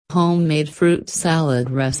Homemade fruit salad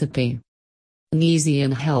recipe. An easy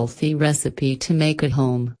and healthy recipe to make at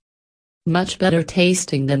home. Much better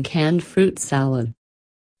tasting than canned fruit salad.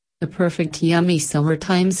 A perfect yummy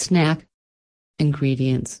summertime snack.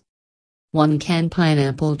 Ingredients: 1 can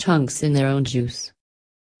pineapple chunks in their own juice.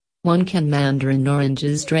 1 can mandarin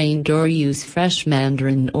oranges drained or use fresh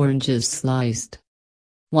mandarin oranges sliced.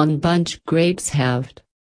 1 bunch grapes halved.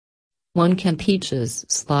 1 can peaches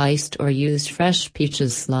sliced or use fresh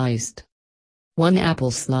peaches sliced. 1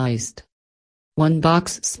 apple sliced. 1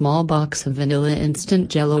 small box of vanilla instant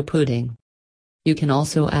jello pudding. You can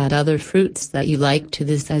also add other fruits that you like to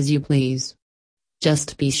this as you please.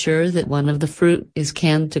 Just be sure that one of the fruit is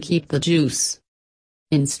canned to keep the juice.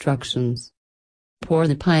 Instructions: pour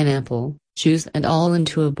the pineapple, juice and all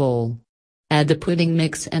into a bowl. Add the pudding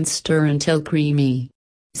mix and stir until creamy.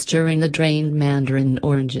 Stir in the drained mandarin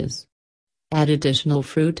oranges. Add additional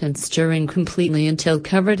fruit and stirring completely until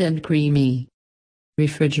covered and creamy.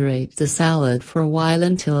 Refrigerate the salad for a while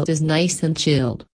until it is nice and chilled.